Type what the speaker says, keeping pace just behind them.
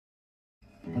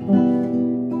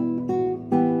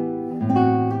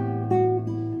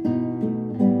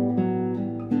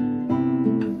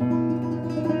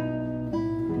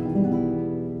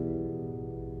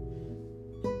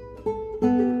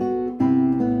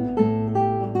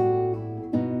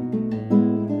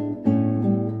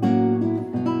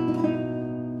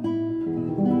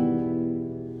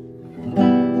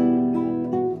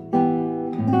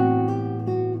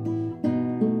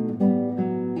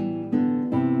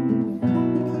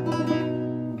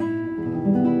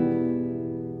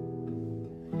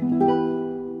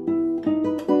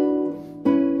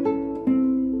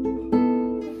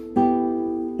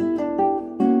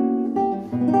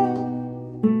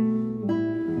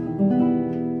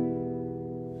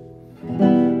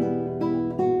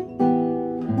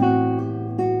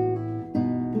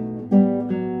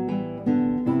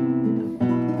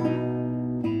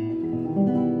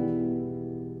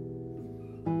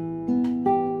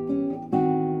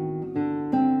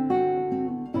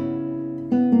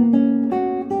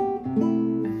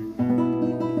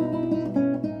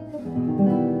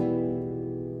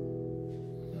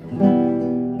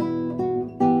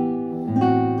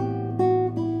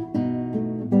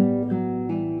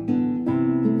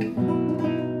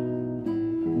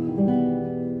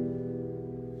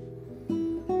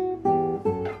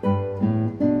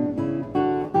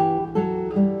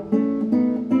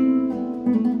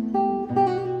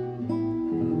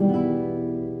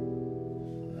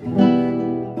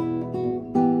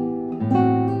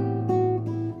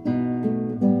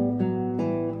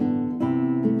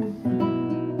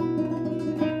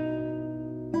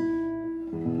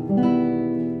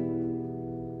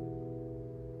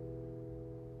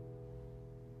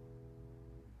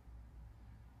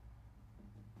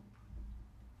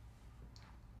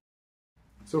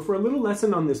So for a little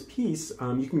lesson on this piece,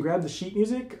 you can grab the sheet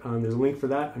music. There's a link for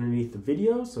that underneath the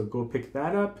video, so go pick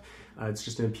that up. It's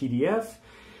just in a PDF.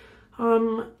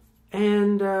 You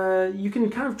can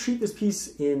kind of treat this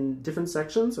piece in different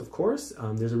sections, of course.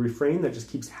 There's a refrain that just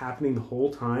keeps happening the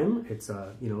whole time. It's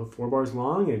 4 bars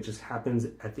long, and it just happens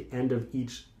at the end of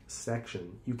each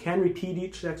section. You can repeat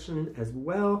each section as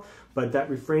well, but that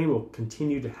refrain will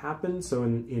continue to happen. So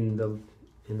in the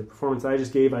performance that I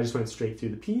just gave, I just went straight through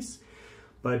the piece.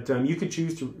 But you could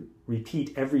choose to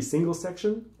repeat every single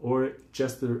section, or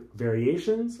just the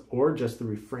variations, or just the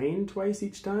refrain twice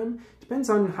each time. Depends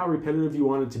on how repetitive you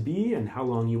want it to be and how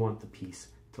long you want the piece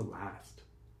to last.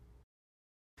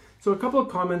 So a couple of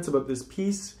comments about this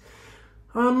piece.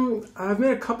 I've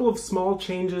made a couple of small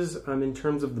changes in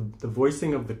terms of the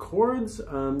voicing of the chords.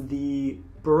 The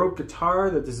Baroque guitar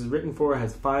that this is written for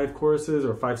has 5 choruses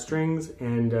or 5 strings,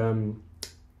 and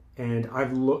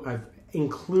I've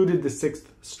included the 6th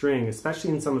string,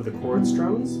 especially in some of the chord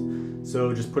strums.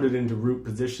 So just put it into root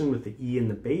position with the E and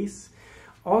the bass.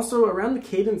 Also, around the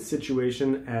cadence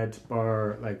situation at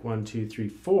bar like 1, 2, 3,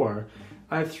 4,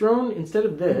 I've thrown, instead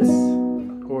of this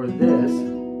or this,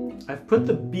 I've put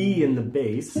the B in the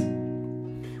bass,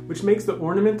 which makes the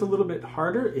ornament a little bit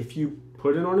harder if you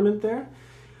put an ornament there.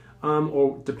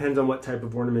 Or depends on what type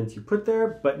of ornament you put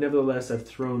there, but nevertheless, I've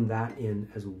thrown that in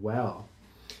as well.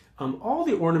 All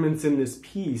the ornaments in this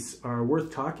piece are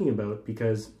worth talking about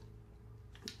because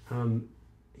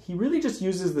he really just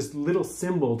uses this little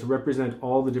symbol to represent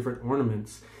all the different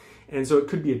ornaments. And so it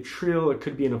could be a trill, it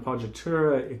could be an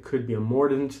appoggiatura, it could be a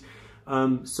mordent.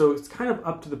 So it's kind of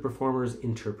up to the performer's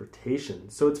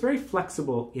interpretation. So it's very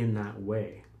flexible in that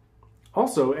way.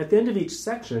 Also, at the end of each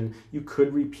section, you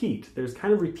could repeat. There's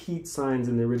kind of repeat signs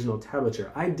in the original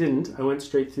tablature. I didn't, I went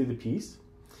straight through the piece.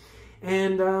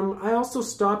 And I also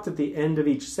stopped at the end of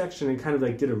each section and kind of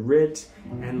like did a rit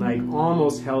and like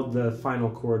almost held the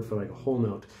final chord for like a whole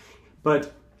note.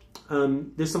 But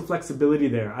there's some flexibility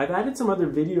there. I've added some other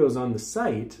videos on the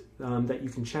site that you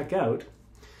can check out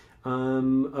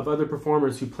of other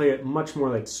performers who play it much more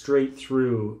like straight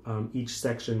through each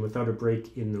section without a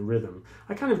break in the rhythm.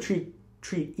 I kind of treat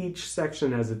each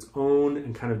section as its own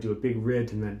and kind of do a big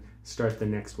rit and then start the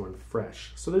next one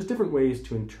fresh. So there's different ways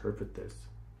to interpret this.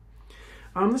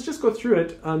 Let's just go through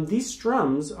it. These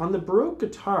strums, on the Baroque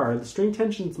guitar, the string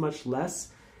tension is much less,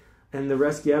 and the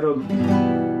rasguiato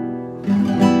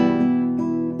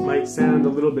might sound a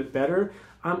little bit better.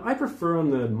 I prefer on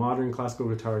the modern classical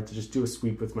guitar to just do a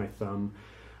sweep with my thumb.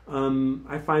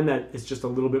 I find that it's just a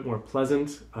little bit more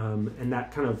pleasant, and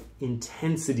that kind of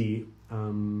intensity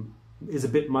is a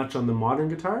bit much on the modern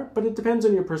guitar, but it depends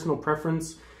on your personal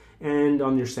preference and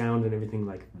on your sound and everything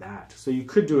like that. So you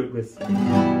could do it with,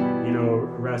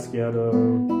 rasguiato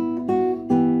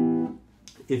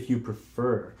if you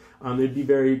prefer. It'd be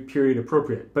very period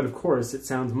appropriate. But of course, it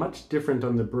sounds much different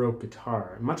on the Baroque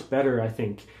guitar. Much better, I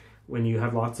think, when you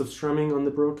have lots of strumming on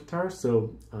the Baroque guitar.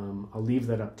 So I'll leave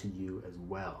that up to you as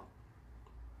well.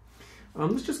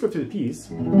 Let's just go through the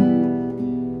piece.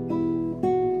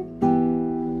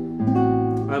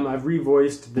 I've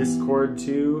revoiced this chord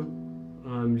too.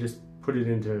 Just put it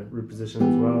into root position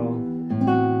as well.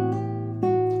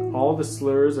 All the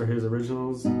slurs are his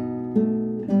originals.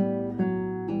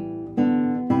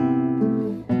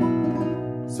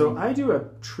 So I do a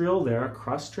trill there, a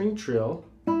cross string trill.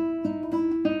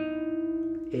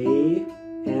 A,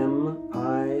 M,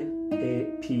 I, A,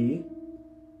 P,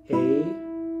 A,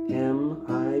 M,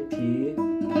 I, P,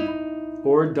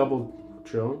 or double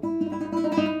trill.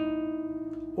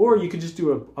 Or you could just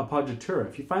do a poggiatura.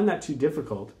 If you find that too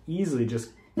difficult, easily just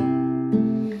E,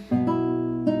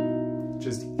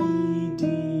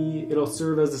 D. It'll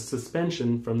serve as a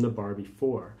suspension from the bar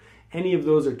before. Any of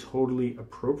those are totally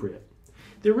appropriate.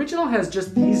 The original has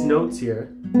just these notes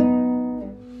here.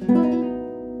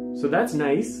 So that's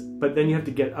nice, but then you have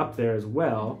to get up there as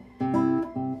well.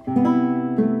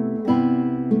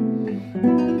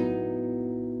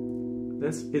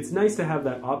 It's nice to have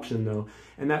that option though,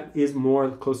 and that is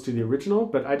more close to the original,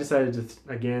 but I decided to,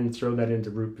 again, throw that into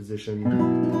root position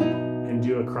and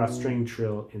do a cross string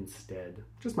trill instead.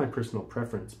 Just my personal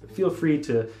preference, but feel free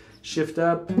to shift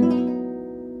up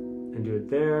and do it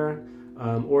there,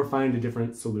 or find a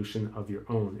different solution of your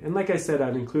own. And like I said,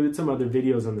 I've included some other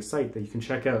videos on the site that you can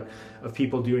check out of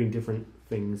people doing different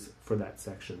things for that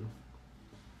section.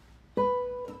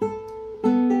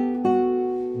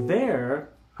 There,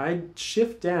 I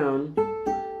shift down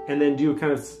and then do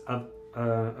kind of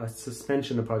a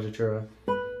suspension of poggiatura.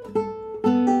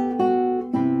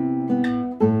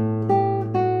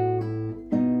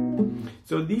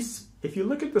 So these, if you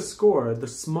look at the score, the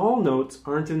small notes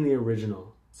aren't in the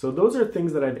original. So those are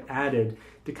things that I've added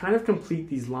to kind of complete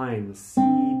these lines. C,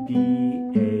 B,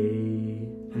 A,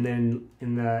 and then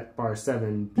in that bar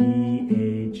 7, B,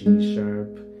 A, G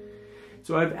sharp.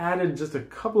 So I've added just a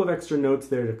couple of extra notes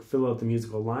there to fill out the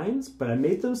musical lines, but I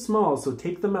made them small, so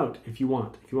take them out if you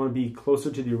want. If you want to be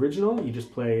closer to the original, you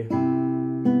just play.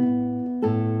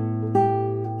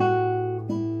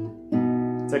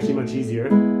 It's actually much easier.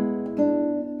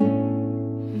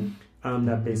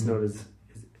 That bass note is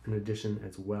an addition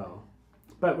as well.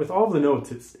 But with all the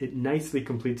notes, it nicely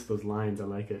completes those lines. I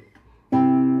like it.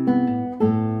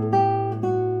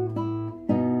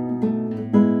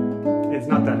 It's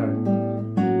not that hard.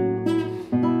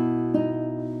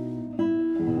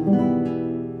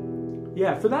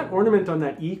 Yeah, for that ornament on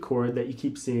that E chord that you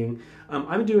keep seeing,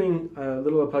 I'm doing a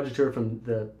little appoggiatura from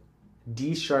the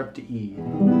D sharp to E.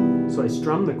 So I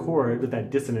strum the chord with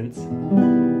that dissonance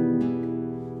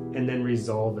and then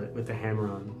resolve it with the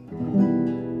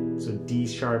hammer-on. So D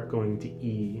sharp going to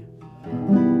E.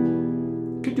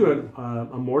 You could do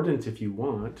a mordent if you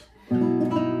want.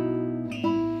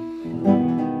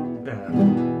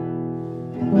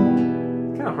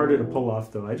 Kind of harder to pull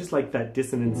off though. I just like that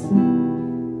dissonance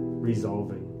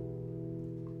resolving.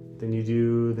 Then you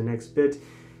do the next bit,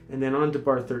 and then on to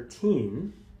bar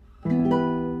 13.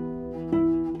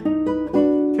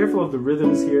 Careful of the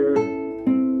rhythms here.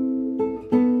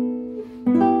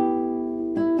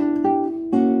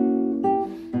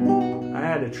 I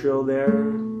had a trill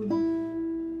there.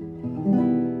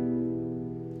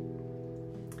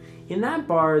 In that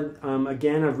bar,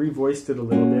 again, I've revoiced it a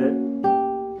little bit.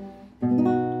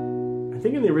 I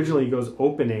think in the original he goes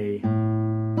open A.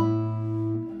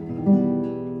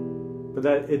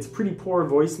 That it's pretty poor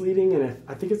voice leading, and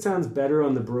I think it sounds better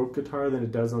on the Baroque guitar than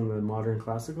it does on the modern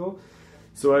classical.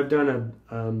 So I've done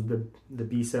the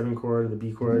B7 chord, or the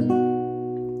B chord,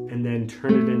 and then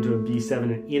turn it into a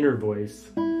B7 an inner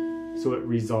voice, so it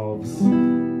resolves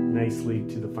nicely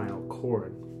to the final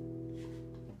chord.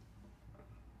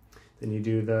 Then you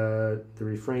do the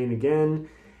refrain again,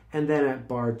 and then at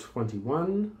bar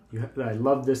 21, I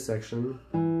love this section.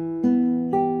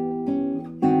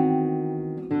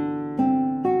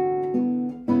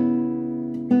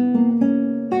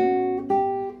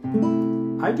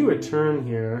 I do a turn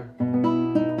here,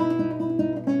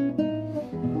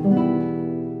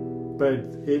 but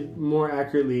it more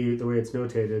accurately the way it's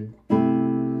notated.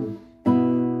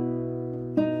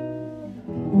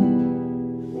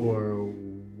 Or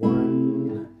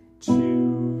 1,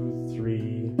 2, 3.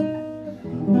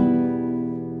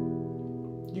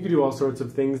 You could do all sorts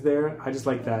of things there. I just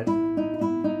like that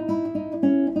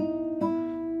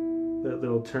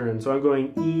little turn. So I'm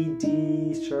going E,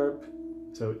 D sharp.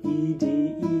 So E, D,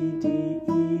 E, D,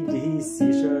 E, D,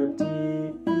 C sharp, D, E.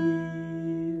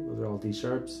 Those are all D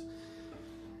sharps.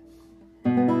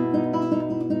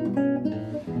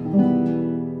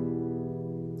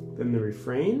 Then the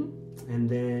refrain, and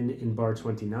then in bar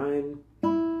 29.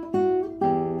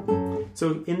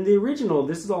 So in the original,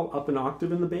 this is all up an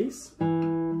octave in the bass.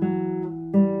 And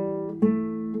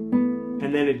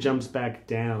then it jumps back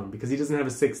down because he doesn't have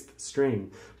a sixth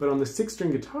string. But on the sixth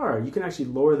string guitar, you can actually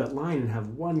lower that line and have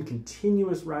one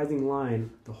continuous rising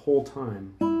line the whole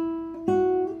time.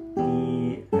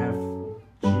 E, F,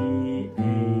 G,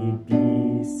 A, B,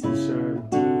 C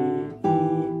sharp, D, E,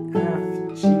 F,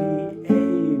 G, A,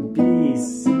 B,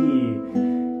 C,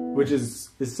 which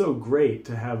is so great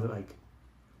to have like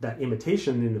that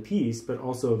imitation in the piece, but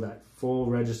also that full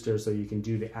register so you can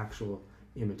do the actual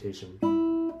imitation.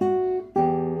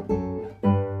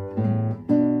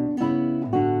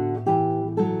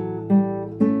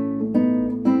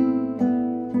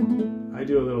 I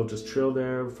do a little just trill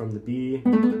there from the B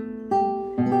and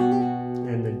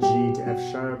the G to F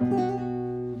sharp.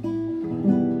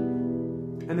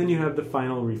 And then you have the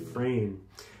final refrain.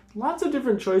 Lots of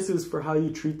different choices for how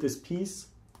you treat this piece.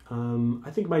 I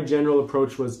think my general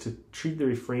approach was to treat the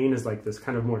refrain as like this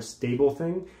kind of more stable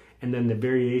thing, and then the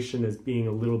variation as being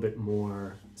a little bit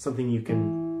more something you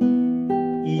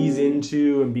can ease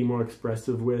into and be more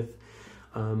expressive with.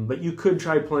 But you could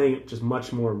try playing it just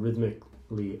much more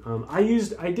rhythmically.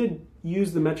 I did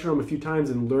use the metronome a few times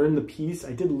and learn the piece.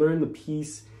 I did learn the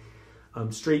piece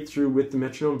straight through with the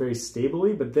metronome very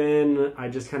stably, but then I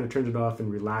just kind of turned it off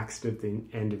and relaxed at the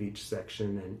end of each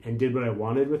section and did what I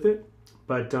wanted with it.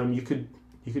 But you could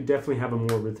definitely have a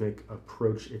more rhythmic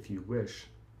approach if you wish.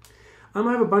 I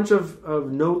have a bunch of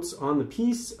notes on the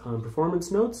piece,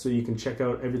 performance notes, so you can check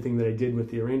out everything that I did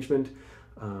with the arrangement.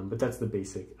 But that's the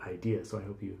basic idea, so I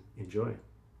hope you enjoy.